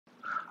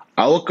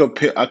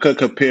I could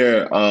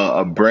compare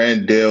a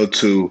brand deal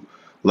to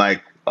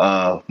like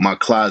my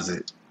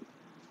closet.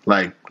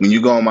 Like when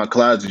you go in my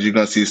closet, you're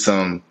gonna see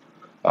some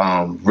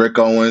Rick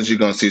Owens. You're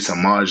gonna see some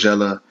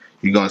Margiela.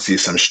 You're gonna see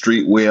some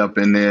streetwear up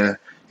in there.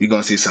 You're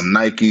gonna see some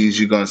Nikes.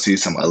 You're gonna see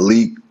some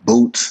elite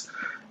boots.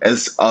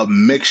 It's a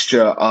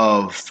mixture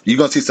of. You're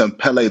gonna see some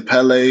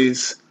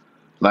Peles,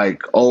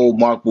 like old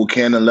Mark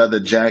Buchanan leather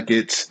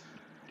jackets.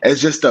 It's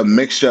just a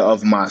mixture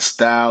of my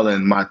style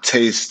and my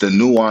taste, the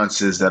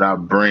nuances that I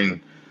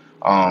bring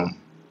um,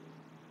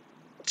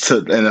 to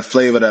and the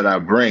flavor that I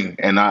bring,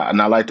 and I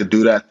like to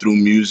do that through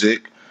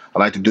music. I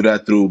like to do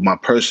that through my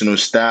personal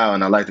style,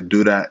 and I like to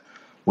do that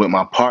with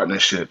my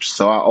partnerships.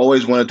 So I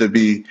always wanted to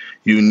be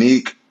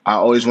unique. I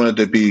always wanted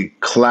to be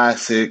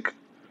classic,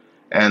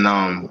 and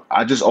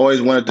I just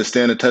always wanted to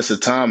stand the test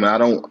of time.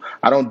 And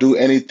I don't do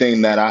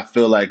anything that I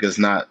feel like is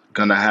not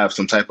gonna have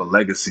some type of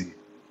legacy.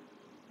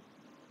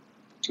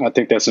 I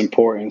think that's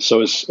important. So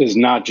it's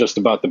not just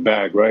about the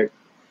bag, right?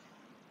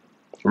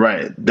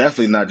 Right.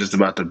 Definitely not just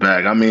about the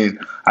bag. I mean,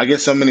 I get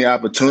so many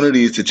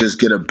opportunities to just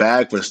get a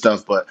bag for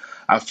stuff, but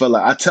I feel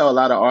like I tell a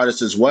lot of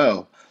artists as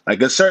well. Like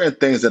there's certain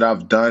things that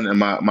I've done in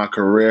my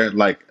career,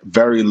 like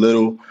very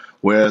little,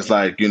 whereas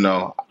like,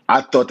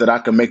 I thought that I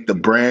could make the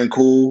brand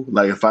cool.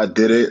 Like if I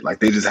did it, like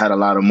they just had a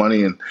lot of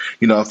money and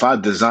if I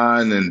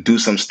design and do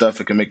some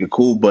stuff, it can make it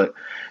cool. But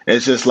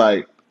it's just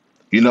like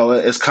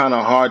it's kind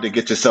of hard to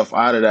get yourself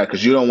out of that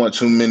because you don't want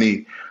too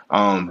many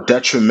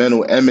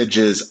detrimental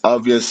images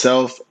of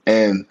yourself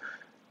and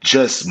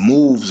just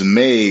moves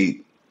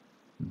made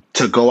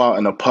to go out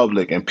in the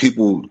public and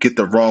people get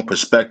the wrong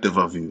perspective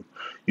of you.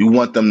 You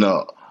want them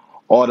to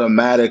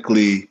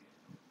automatically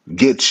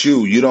get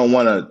you. You don't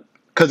want to,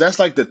 because that's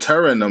like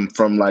deterring them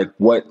from like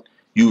what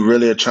you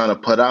really are trying to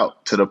put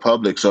out to the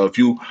public. So if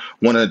you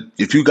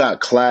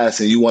got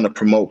class and you want to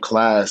promote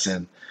class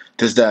and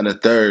this, that, and the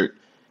third,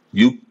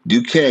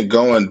 you can't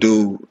go and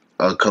do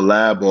a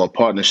collab or a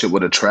partnership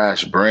with a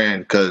trash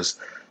brand because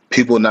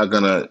people are not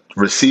gonna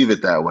receive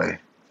it that way.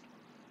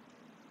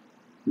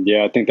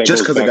 Yeah, I think that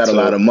Just goes because it back got a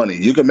lot to, of money,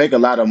 you can make a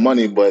lot of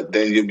money, but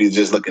then you'll be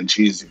just looking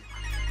cheesy.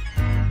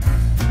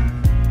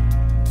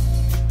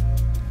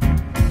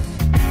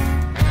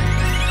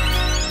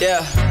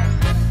 Yeah.